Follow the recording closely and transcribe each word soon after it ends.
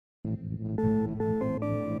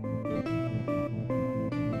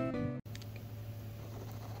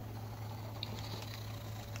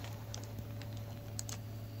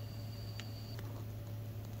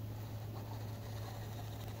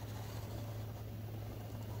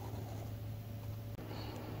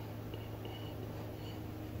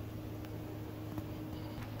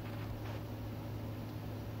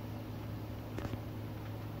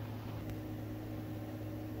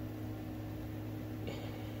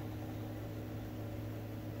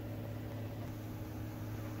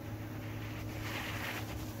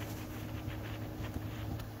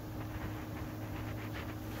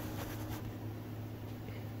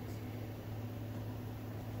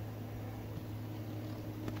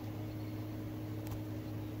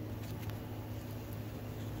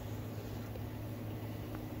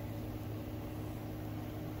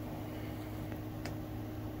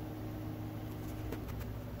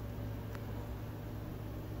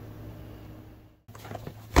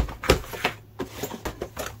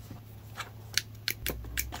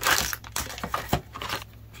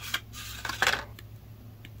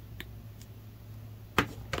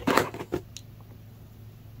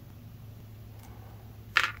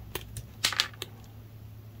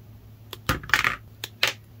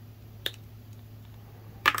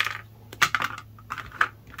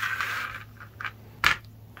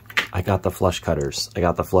I got the flush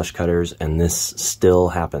cutters, and this still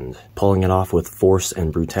happened. Pulling it off with force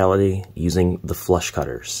and brutality using the flush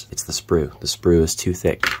cutters. It's the sprue. The sprue is too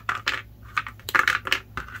thick.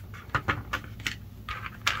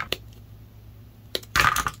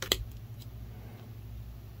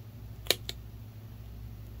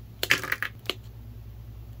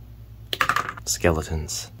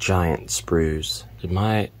 Skeletons. Giant sprues.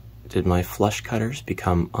 Did my flush cutters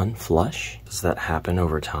become unflush? Does that happen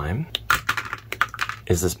over time?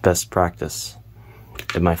 Is this best practice?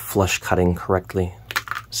 Am I flush cutting correctly?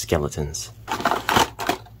 Skeletons.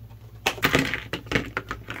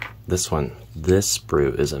 This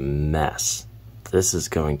sprue is a mess. This is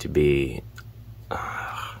going to be...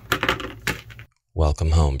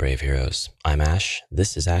 Welcome home, brave heroes. I'm Ash,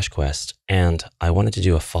 this is HeroQuest, and I wanted to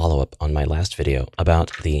do a follow-up on my last video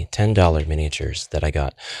about the $10 miniatures that I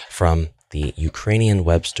got from the Ukrainian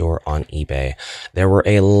web store on eBay. There were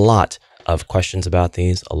a lot of questions about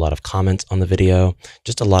these, a lot of comments on the video,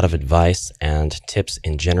 just a lot of advice and tips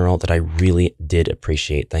in general that I really did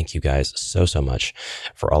appreciate. Thank you guys so much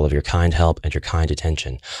for all of your kind help and your kind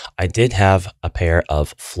attention. I did have a pair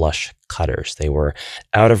of flush cutters. They were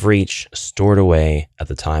out of reach, stored away at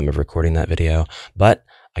the time of recording that video, but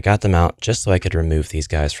I got them out just so I could remove these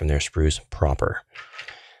guys from their sprues proper.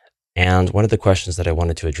 And one of the questions that I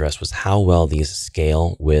wanted to address was how well these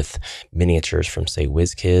scale with miniatures from, say,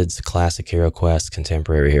 WizKids, Classic HeroQuest,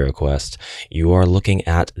 Contemporary HeroQuest. You are looking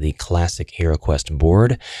at the Classic HeroQuest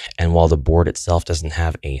board, and while the board itself doesn't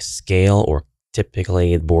have a scale, or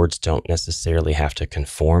typically boards don't necessarily have to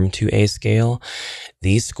conform to a scale,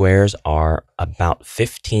 these squares are about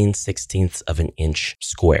 15/16 of an inch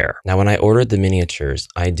square. Now, when I ordered the miniatures,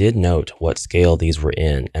 I did note what scale these were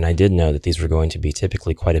in, and I did know that these were going to be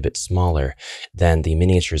typically quite a bit smaller than the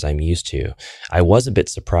miniatures I'm used to. I was a bit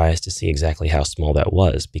surprised to see exactly how small that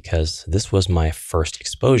was, because this was my first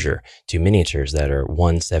exposure to miniatures that are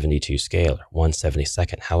 1/72 scale, or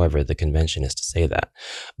 1/72, however the convention is to say that.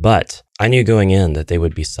 But I knew going in that they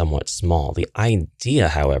would be somewhat small. The idea,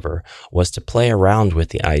 however, was to play around with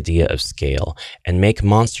the idea of scale and make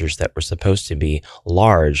monsters that were supposed to be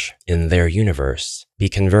large in their universe be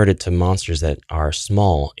converted to monsters that are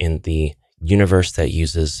small in the universe that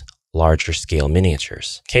uses larger scale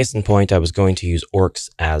miniatures. Case in point, I was going to use orcs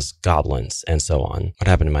as goblins and so on. What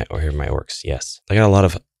happened to my orcs? Yes. I got a lot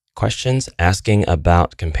of questions asking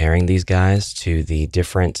about comparing these guys to the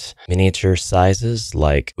different miniature sizes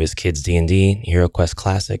like WizKids D&D, HeroQuest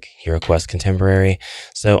Classic, HeroQuest Contemporary.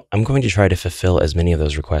 So I'm going to try to fulfill as many of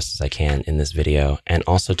those requests as I can in this video, and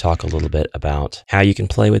also talk a little bit about how you can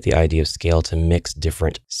play with the idea of scale to mix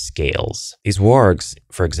different scales. These wargs,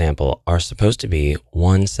 for example, are supposed to be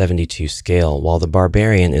 1/72 scale, while the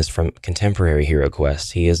barbarian is from Contemporary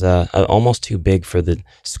HeroQuest. He is almost too big for the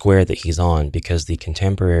square that he's on, because the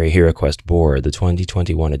Contemporary HeroQuest board, the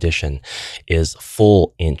 2021 edition, is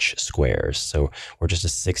full inch squares. So we're just a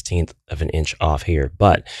 1/16 of an inch off here,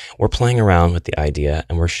 but we're playing around with the idea,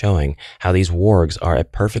 and we're showing how these wargs are a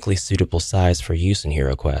perfectly suitable size for use in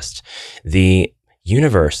HeroQuest. The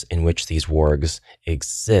universe in which these wargs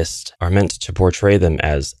exist are meant to portray them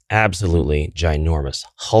as absolutely ginormous,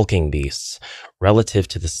 hulking beasts relative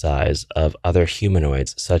to the size of other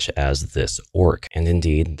humanoids such as this orc. And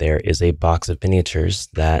indeed, there is a box of miniatures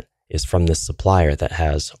that is from this supplier that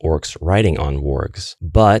has orcs riding on wargs.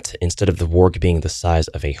 But instead of the warg being the size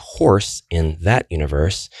of a horse in that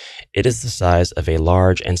universe, it is the size of a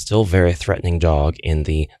large and still very threatening dog in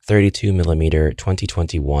the 32mm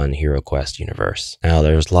 2021 HeroQuest universe. Now,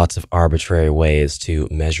 there's lots of arbitrary ways to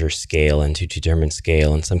measure scale and to determine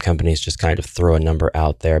scale, and some companies just kind of throw a number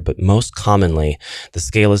out there, but most commonly, the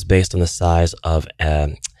scale is based on the size of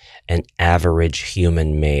an average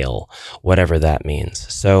human male, whatever that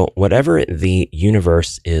means. So whatever the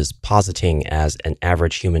universe is positing as an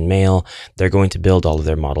average human male, they're going to build all of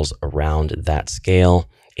their models around that scale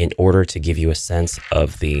in order to give you a sense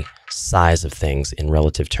of the size of things in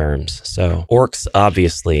relative terms. So orcs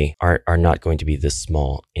obviously are not going to be this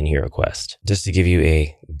small in HeroQuest. Just to give you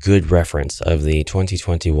a good reference of the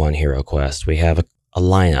 2021 HeroQuest, we have a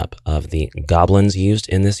lineup of the goblins used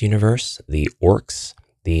in this universe, the orcs,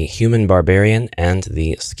 the human barbarian, and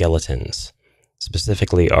the skeletons.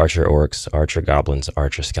 Specifically archer orcs, archer goblins,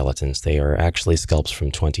 archer skeletons. They are actually sculpts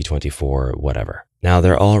from 2024, whatever. Now,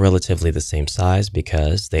 they're all relatively the same size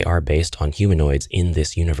because they are based on humanoids in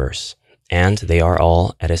this universe, and they are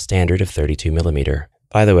all at a standard of 32mm.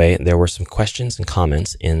 By the way, there were some questions and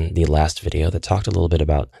comments in the last video that talked a little bit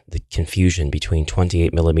about the confusion between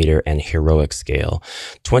 28mm and heroic scale.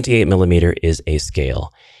 28mm is a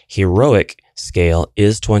scale. Heroic scale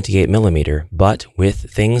is 28mm, but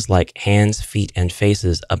with things like hands, feet, and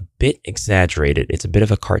faces a bit exaggerated. It's a bit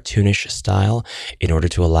of a cartoonish style in order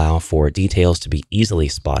to allow for details to be easily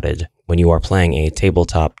spotted when you are playing a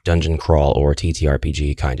tabletop dungeon crawl or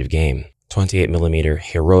TTRPG kind of game. 28mm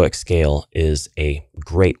heroic scale is a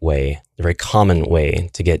great way, a very common way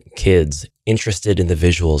to get kids interested in the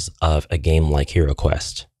visuals of a game like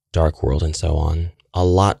HeroQuest, Dark World, and so on. A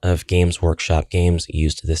lot of Games Workshop games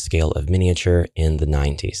used this scale of miniature in the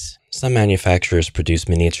 90s. Some manufacturers produce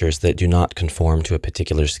miniatures that do not conform to a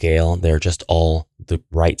particular scale. They're just all the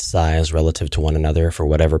right size relative to one another for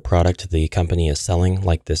whatever product the company is selling,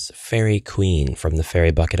 like this Fairy Queen from the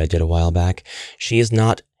Fairy Bucket I did a while back. She is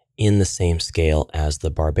not in the same scale as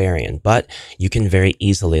the barbarian, but you can very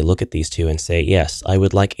easily look at these two and say, yes, I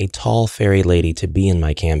would like a tall fairy lady to be in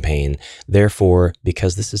my campaign. Therefore,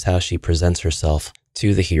 because this is how she presents herself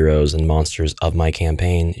to the heroes and monsters of my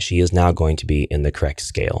campaign, she is now going to be in the correct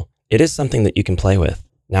scale. It is something that you can play with.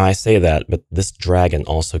 Now, I say that, but this dragon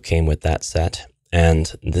also came with that set,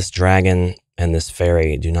 and this dragon and this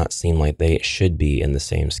fairy do not seem like they should be in the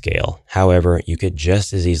same scale. However, you could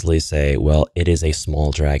just as easily say, well, it is a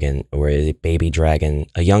small dragon, or a baby dragon,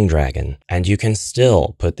 a young dragon, and you can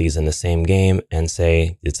still put these in the same game and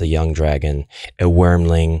say it's a young dragon, a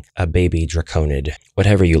wormling, a baby draconid,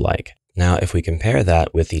 whatever you like. Now, if we compare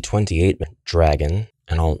that with the 28 dragon,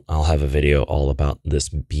 and I'll have a video all about this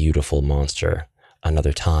beautiful monster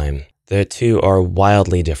another time, the two are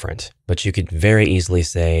wildly different, but you could very easily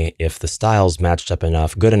say if the styles matched up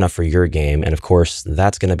enough, good enough for your game, and of course,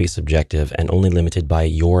 that's going to be subjective and only limited by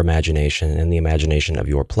your imagination and the imagination of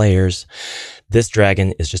your players. This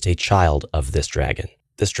dragon is just a child of this dragon.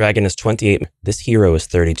 This dragon is 28, this hero is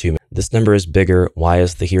 32. This number is bigger. Why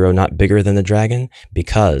is the hero not bigger than the dragon?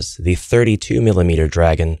 Because the 32mm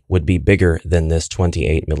dragon would be bigger than this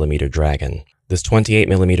 28mm dragon. This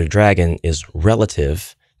 28mm dragon is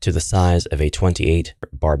relative to the size of a 28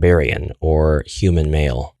 barbarian or human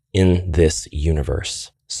male in this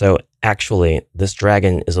universe. So actually, this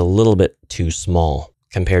dragon is a little bit too small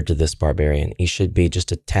compared to this barbarian. He should be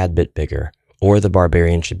just a tad bit bigger, or the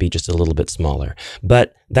barbarian should be just a little bit smaller.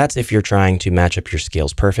 But that's if you're trying to match up your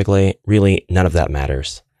scales perfectly. Really, none of that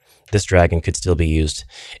matters. This dragon could still be used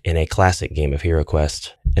in a classic game of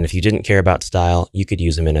HeroQuest. And if you didn't care about style, you could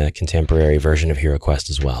use them in a contemporary version of HeroQuest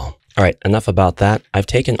as well. All right, enough about that. I've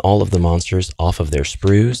taken all of the monsters off of their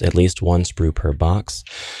sprues, at least one sprue per box,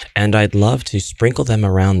 and I'd love to sprinkle them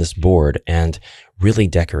around this board and really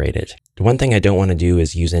decorate it. One thing I don't want to do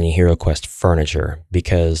is use any HeroQuest furniture,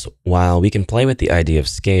 because while we can play with the idea of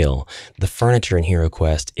scale, the furniture in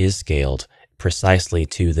HeroQuest is scaled precisely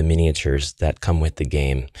to the miniatures that come with the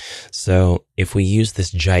game. So if we use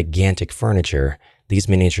this gigantic furniture, these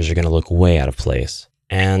miniatures are going to look way out of place.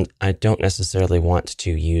 And I don't necessarily want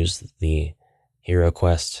to use the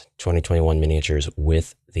HeroQuest 2021 miniatures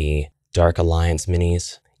with the Dark Alliance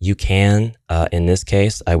minis. You can, in this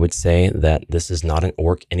case, I would say that this is not an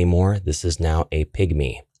orc anymore. This is now a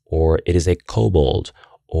pygmy, or it is a kobold,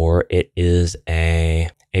 or it is a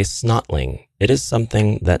snotling. It is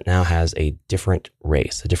something that now has a different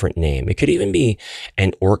race, a different name. It could even be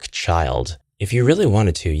an orc child. If you really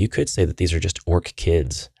wanted to, you could say that these are just orc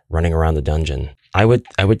kids running around the dungeon. I would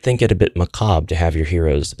think it a bit macabre to have your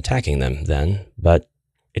heroes attacking them then, but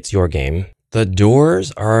it's your game. The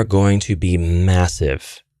doors are going to be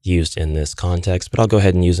massive used in this context, but I'll go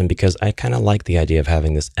ahead and use them because I kind of like the idea of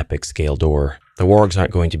having this epic scale door. The wargs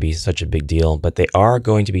aren't going to be such a big deal, but they are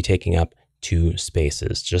going to be taking up 2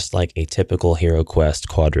 spaces, just like a typical HeroQuest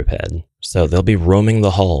quadruped. So they'll be roaming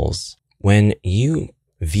the halls. When you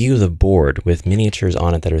view the board with miniatures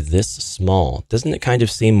on it that are this small, doesn't it kind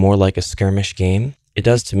of seem more like a skirmish game? It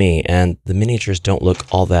does to me, and the miniatures don't look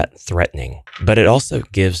all that threatening. But it also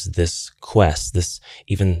gives this quest, this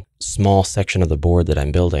even small section of the board that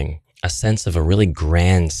I'm building, a sense of a really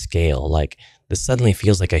grand scale. Like, this suddenly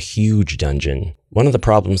feels like a huge dungeon. One of the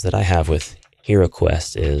problems that I have with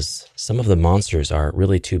HeroQuest is some of the monsters are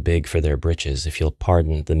really too big for their britches, if you'll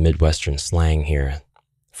pardon the Midwestern slang here.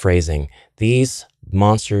 Phrasing. These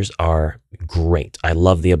monsters are great. I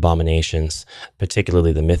love the abominations,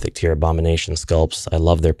 particularly the mythic tier abomination sculpts. I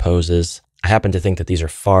love their poses. I happen to think that these are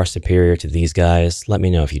far superior to these guys. Let me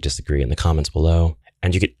know if you disagree in the comments below.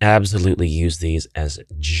 And you could absolutely use these as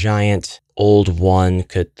giant old one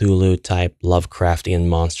Cthulhu type Lovecraftian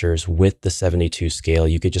monsters with the 72 scale.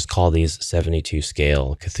 You could just call these 72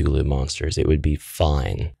 scale Cthulhu monsters. It would be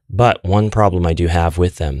fine. But one problem I do have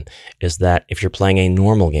with them is that if you're playing a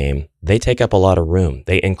normal game, they take up a lot of room.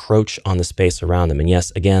 They encroach on the space around them. And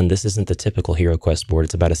yes, again, this isn't the typical HeroQuest board.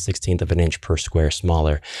 It's about a 1/16 of an inch per square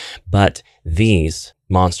smaller. But these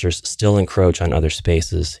monsters still encroach on other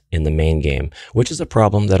spaces in the main game, which is a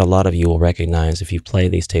problem that a lot of you will recognize if you play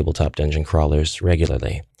these tabletop dungeon crawlers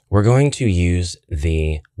regularly. We're going to use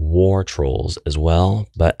the war trolls as well,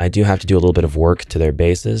 but I do have to do a little bit of work to their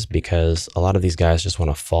bases because a lot of these guys just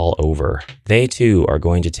want to fall over. They too are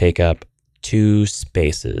going to take up 2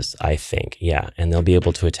 spaces, I think. Yeah, and they'll be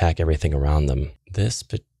able to attack everything around them. This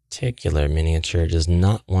particular miniature does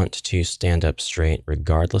not want to stand up straight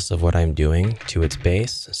regardless of what I'm doing to its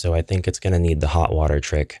base, so I think it's going to need the hot water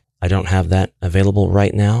trick. I don't have that available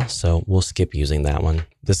right now, so we'll skip using that one.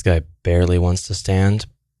 This guy barely wants to stand,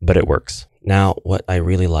 but it works. Now, what I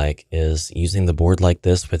really like is using the board like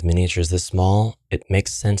this with miniatures this small. It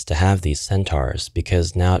makes sense to have these centaurs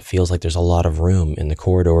because now it feels like there's a lot of room in the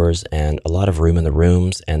corridors and a lot of room in the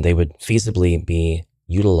rooms, and they would feasibly be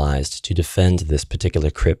utilized to defend this particular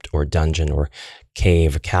crypt or dungeon or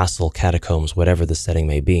cave, castle, catacombs, whatever the setting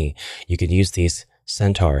may be. You could use these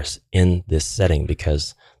centaurs in this setting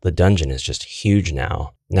because the dungeon is just huge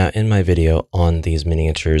now. Now, in my video on these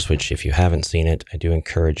miniatures, which if you haven't seen it, I do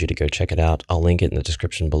encourage you to go check it out. I'll link it in the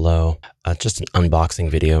description below. Just an unboxing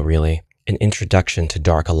video, really. An introduction to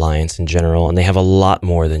Dark Alliance in general, and they have a lot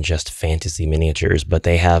more than just fantasy miniatures, but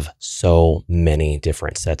they have so many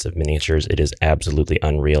different sets of miniatures. It is absolutely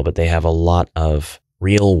unreal, but they have a lot of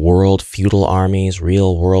real-world feudal armies,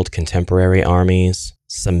 real-world contemporary armies,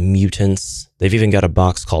 some mutants. They've even got a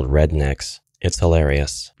box called Rednecks. It's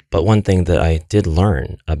hilarious. But one thing that I did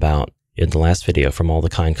learn about in the last video from all the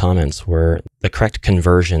kind comments were the correct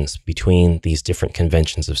conversions between these different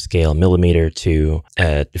conventions of scale, millimeter to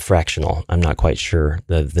fractional. I'm not quite sure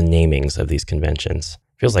the namings of these conventions.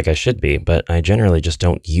 Feels like I should be, but I generally just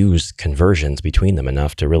don't use conversions between them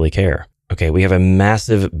enough to really care. Okay, we have a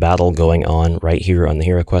massive battle going on right here on the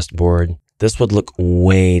HeroQuest board. This would look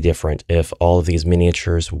way different if all of these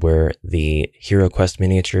miniatures were the HeroQuest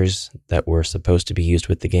miniatures that were supposed to be used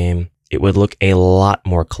with the game. It would look a lot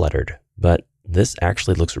more cluttered, but this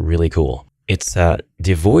actually looks really cool. It's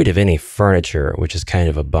devoid of any furniture, which is kind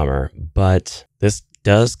of a bummer, but this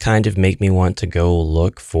does kind of make me want to go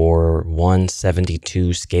look for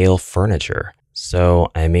 1/72 scale furniture. So,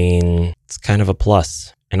 I mean, it's kind of a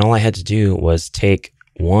plus. And all I had to do was take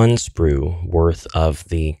 1 sprue worth of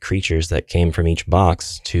the creatures that came from each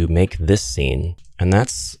box to make this scene. And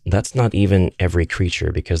that's not even every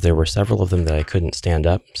creature because there were several of them that I couldn't stand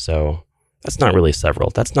up. So that's not really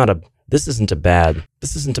several. This isn't a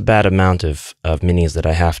bad amount of minis that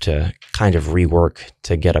I have to kind of rework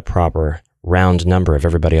to get a proper round number of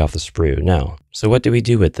everybody off the sprue. No. So what do we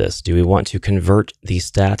do with this? Do we want to convert the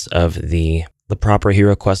stats of the proper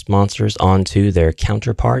HeroQuest monsters onto their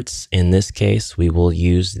counterparts? In this case, we will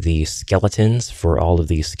use the skeletons for all of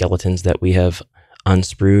the skeletons that we have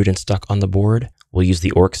unsprued and stuck on the board. We'll use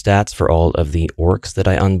the orc stats for all of the orcs that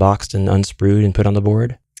I unboxed and unsprued and put on the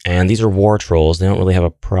board. And these are war trolls. They don't really have a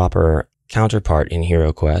proper counterpart in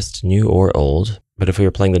HeroQuest, new or old. But if we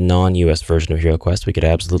were playing the non-US version of HeroQuest, we could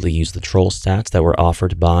absolutely use the troll stats that were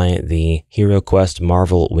offered by the HeroQuest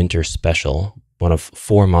Marvel Winter Special, one of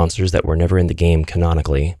 4 monsters that were never in the game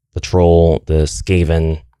canonically. The Troll, the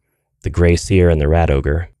Skaven, the Grey Seer, and the Rat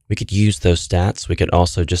Ogre. We could use those stats. We could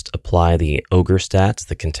also just apply the Ogre stats,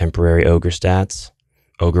 the contemporary Ogre stats.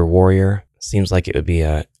 Ogre Warrior seems like it would be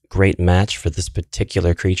a great match for this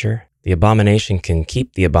particular creature. The Abomination can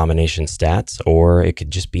keep the Abomination stats, or it could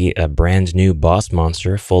just be a brand new boss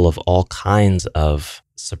monster full of all kinds of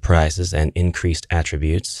surprises and increased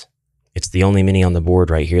attributes. It's the only mini on the board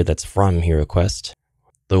right here that's from HeroQuest.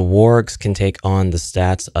 The wargs can take on the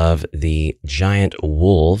stats of the giant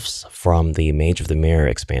wolves from the Mage of the Mirror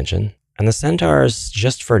expansion. And the centaurs,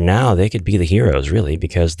 just for now, they could be the heroes, really,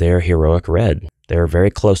 because they're heroic red. They're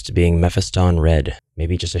very close to being Mephiston red.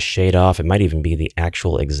 Maybe just a shade off. It might even be the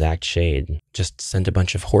actual exact shade. Just send a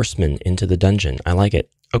bunch of horsemen into the dungeon. I like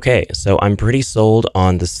it. Okay, so I'm pretty sold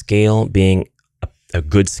on the scale being a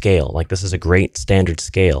good scale. Like, this is a great standard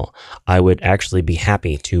scale. I would actually be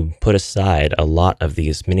happy to put aside a lot of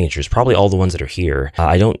these miniatures, probably all the ones that are here.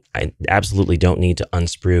 I absolutely don't need to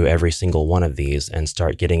unsprue every single one of these and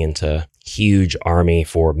start getting into huge army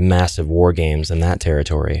for massive war games in that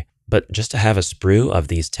territory. But just to have a sprue of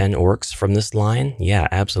these 10 orcs from this line, yeah,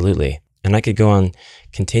 absolutely. And I could go on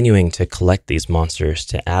continuing to collect these monsters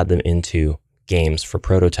to add them into games for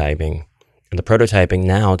prototyping. And the prototyping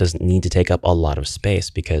now doesn't need to take up a lot of space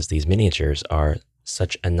because these miniatures are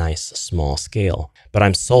such a nice small scale. But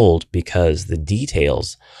I'm sold because the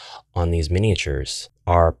details on these miniatures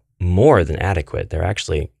are more than adequate. They're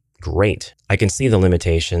actually great. I can see the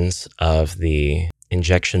limitations of the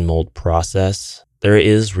injection mold process. There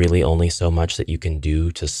is really only so much that you can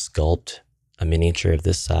do to sculpt a miniature of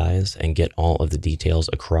this size and get all of the details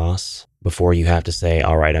across before you have to say,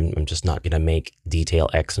 all right, I'm just not going to make detail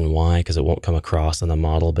X and Y because it won't come across on the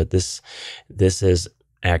model. But this is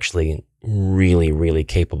actually really, really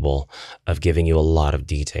capable of giving you a lot of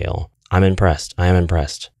detail. I'm impressed. I am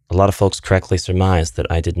impressed. A lot of folks correctly surmised that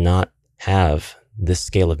I did not have this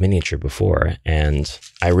scale of miniature before, and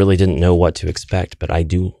I really didn't know what to expect, but I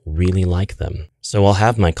do really like them. So I'll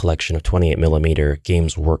have my collection of 28mm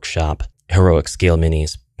Games Workshop HeroQuest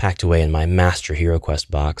minis packed away in my Master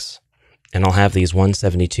HeroQuest box. And I'll have these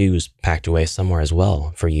 172s packed away somewhere as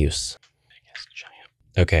well for use.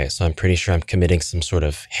 Okay, so I'm pretty sure I'm committing some sort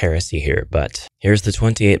of heresy here, but here's the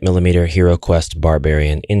 28mm HeroQuest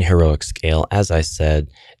Barbarian in HeroQuest, as I said.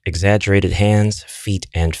 Exaggerated hands, feet,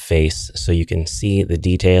 and face, so you can see the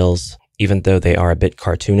details. Even though they are a bit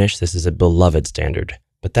cartoonish, this is a beloved standard.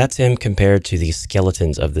 But that's him compared to the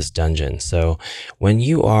skeletons of this dungeon. So when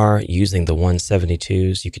you are using the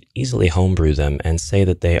 172s, you could easily homebrew them and say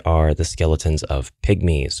that they are the skeletons of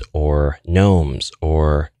pygmies or gnomes,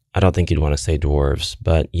 or I don't think you'd want to say dwarves,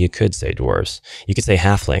 but you could say dwarves. You could say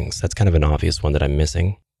halflings. That's kind of an obvious one that I'm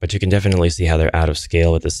missing. But you can definitely see how they're out of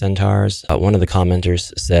scale with the centaurs. One of the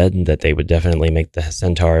commenters said that they would definitely make the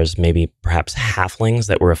centaurs maybe perhaps halflings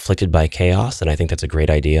that were afflicted by chaos, and I think that's a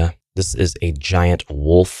great idea. This is a giant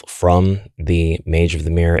wolf from the Mage of the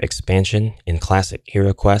Mirror expansion in classic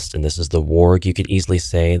HeroQuest, and this is the warg. You could easily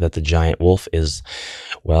say that the giant wolf is,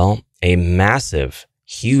 well, a massive,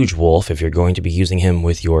 huge wolf if you're going to be using him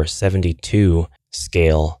with your 72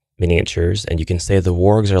 scale miniatures, and you can say the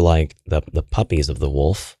wargs are like the puppies of the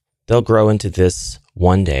wolf. They'll grow into this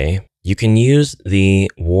one day. You can use the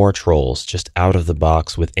war trolls just out of the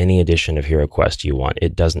box with any edition of HeroQuest you want.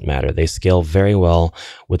 It doesn't matter. They scale very well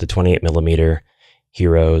with the 28mm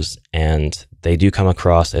heroes, and they do come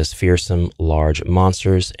across as fearsome large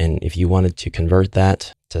monsters. And if you wanted to convert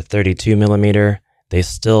that to 32mm, they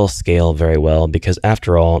still scale very well because,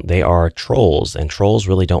 after all, they are trolls, and trolls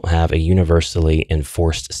really don't have a universally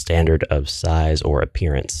enforced standard of size or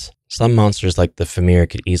appearance. Some monsters like the Famir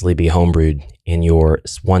could easily be homebrewed in your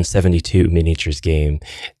 172 miniatures game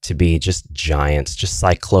to be just giants, just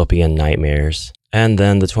cyclopean nightmares. And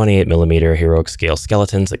then the 28mm heroic scale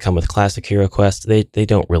skeletons that come with classic HeroQuest, they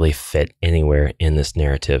don't really fit anywhere in this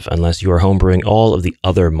narrative unless you are homebrewing all of the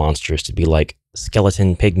other monsters to be like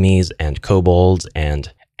skeleton pygmies and kobolds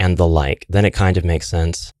and the like. Then it kind of makes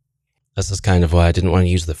sense. This is kind of why I didn't want to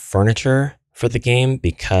use the furniture for the game,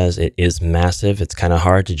 because it is massive. It's kind of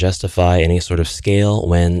hard to justify any sort of scale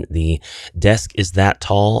when the desk is that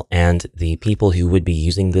tall and the people who would be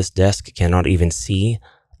using this desk cannot even see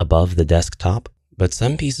above the desktop. But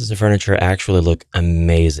some pieces of furniture actually look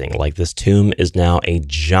amazing. Like this tomb is now a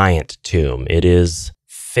giant tomb. It is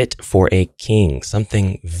fit for a king.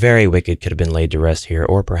 Something very wicked could have been laid to rest here,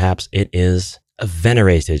 or perhaps it is a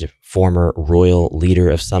venerated former royal leader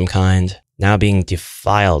of some kind, now being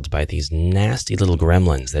defiled by these nasty little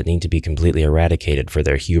gremlins that need to be completely eradicated for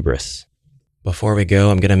their hubris. Before we go,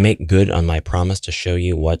 I'm going to make good on my promise to show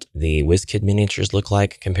you what the WizKid miniatures look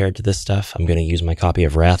like compared to this stuff. I'm going to use my copy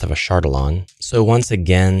of Wrath of a Shardalon. So once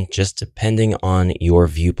again, just depending on your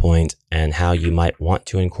viewpoint and how you might want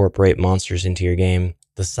to incorporate monsters into your game,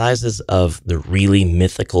 the The sizes of the really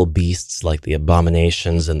mythical beasts like the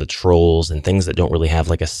abominations and the trolls and things that don't really have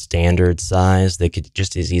like a standard size, they could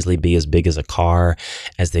just as easily be as big as a car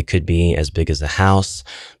as they could be as big as a house.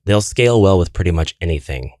 They'll scale well with pretty much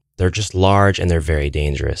anything. They're just large and they're very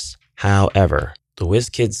dangerous. However, the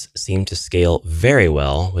WizKids seem to scale very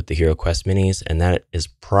well with the HeroQuest minis, and that is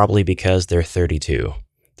probably because they're 32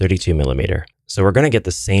 millimeter. So we're going to get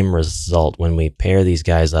the same result when we pair these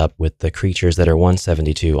guys up with the creatures that are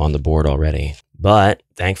 172 on the board already. But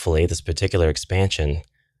thankfully, this particular expansion,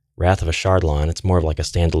 Wrath of a Shardlon, it's more of like a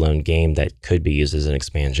standalone game that could be used as an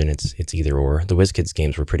expansion. It's either or. The WizKids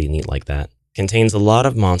games were pretty neat like that. Contains a lot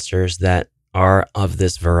of monsters that are of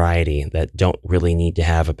this variety that don't really need to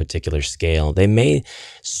have a particular scale. They may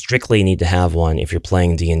strictly need to have one if you're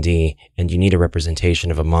playing D&D and you need a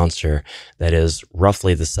representation of a monster that is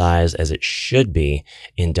roughly the size as it should be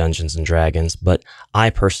in Dungeons & Dragons, but I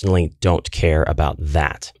personally don't care about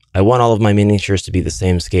that. I want all of my miniatures to be the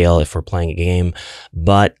same scale if we're playing a game,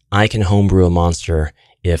 but I can homebrew a monster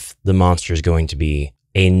if the monster is going to be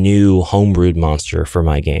a new homebrewed monster for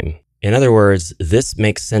my game. In other words, this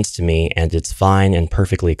makes sense to me and it's fine and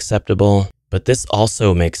perfectly acceptable, but this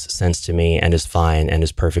also makes sense to me and is fine and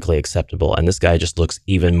is perfectly acceptable. And this guy just looks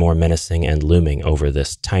even more menacing and looming over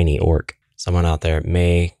this tiny orc. Someone out there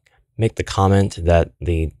may make the comment that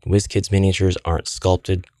the WizKids miniatures aren't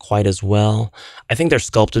sculpted quite as well. I think they're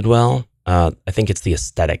sculpted well. I think it's the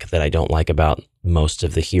aesthetic that I don't like about most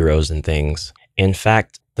of the heroes and things. In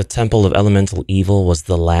fact, the Temple of Elemental Evil was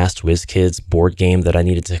the last WizKids board game that I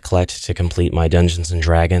needed to collect to complete my Dungeons &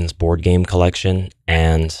 Dragons board game collection,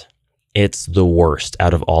 and it's the worst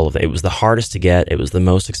out of all of it. It was the hardest to get, it was the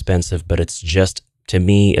most expensive, but it's just, to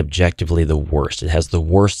me, objectively the worst. It has the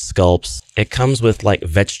worst sculpts. It comes with like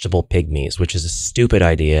vegetable pygmies, which is a stupid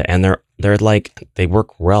idea, and they're like, they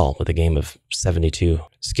work well with a game of 72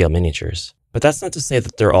 scale miniatures. But that's not to say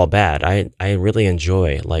that they're all bad. I really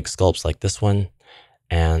enjoy like sculpts like this one.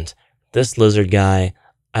 And this lizard guy,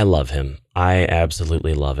 I love him. I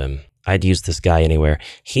absolutely love him. I'd use this guy anywhere.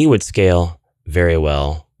 He would scale very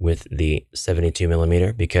well with the 72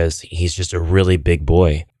 millimeter because he's just a really big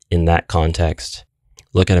boy in that context.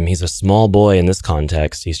 Look at him. He's a small boy in this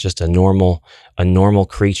context. He's just a normal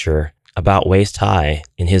creature about waist high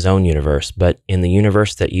in his own universe. But in the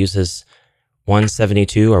universe that uses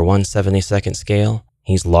 172 or 172nd scale,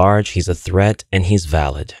 he's large, he's a threat, and he's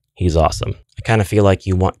valid. He's awesome. I kind of feel like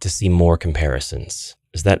you want to see more comparisons.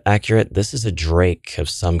 Is that accurate? This is a drake of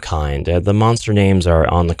some kind. The monster names are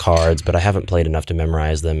on the cards, but I haven't played enough to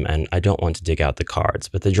memorize them, and I don't want to dig out the cards.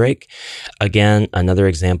 But the drake, again, another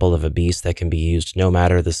example of a beast that can be used no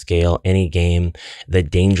matter the scale, any game. The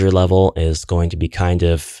danger level is going to be kind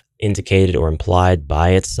of indicated or implied by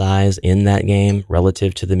its size in that game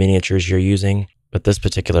relative to the miniatures you're using. But this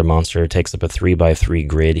particular monster takes up a 3x3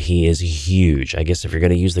 grid. He is huge. I guess if you're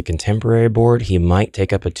going to use the contemporary board, he might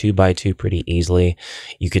take up a 2x2 pretty easily.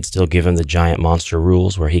 You could still give him the giant monster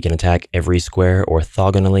rules where he can attack every square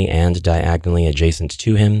orthogonally and diagonally adjacent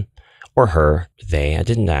to him. Or her, they, I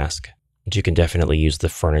didn't ask. But you can definitely use the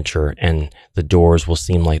furniture, and the doors will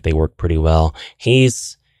seem like they work pretty well.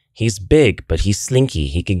 He's big, but he's slinky.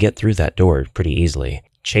 He could get through that door pretty easily.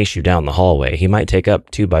 Chase you down the hallway. He might take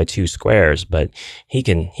up 2x2 squares, but he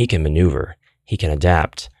can maneuver, he can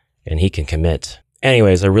adapt, and he can commit.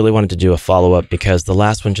 Anyways, I really wanted to do a follow-up because the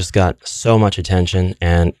last one just got so much attention,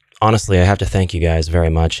 and honestly, I have to thank you guys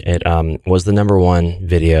very much. It was the #1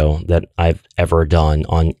 video that I've ever done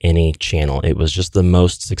on any channel. It was just the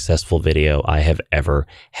most successful video I have ever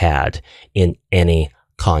had in any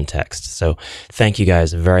context. So thank you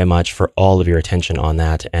guys very much for all of your attention on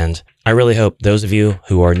that. And I really hope those of you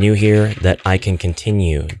who are new here that I can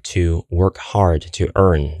continue to work hard to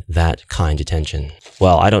earn that kind attention.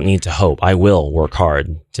 Well, I don't need to hope. I will work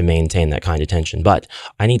hard to maintain that kind attention, but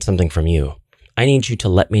I need something from you. I need you to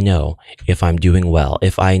let me know if I'm doing well,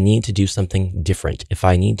 if I need to do something different, if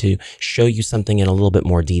I need to show you something in a little bit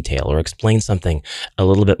more detail or explain something a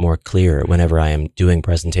little bit more clear whenever I am doing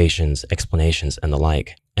presentations, explanations, and the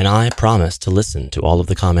like. And I promise to listen to all of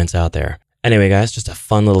the comments out there. Anyway, guys, just a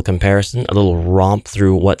fun little comparison, a little romp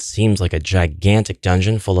through what seems like a gigantic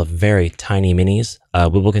dungeon full of very tiny minis.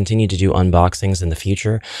 We will continue to do unboxings in the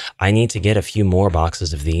future. I need to get a few more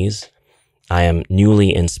boxes of these. I am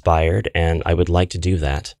newly inspired, and I would like to do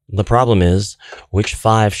that. The problem is, which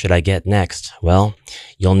 5 should I get next? Well,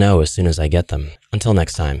 you'll know as soon as I get them. Until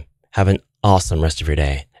next time, have an awesome rest of your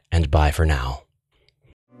day, and bye for now.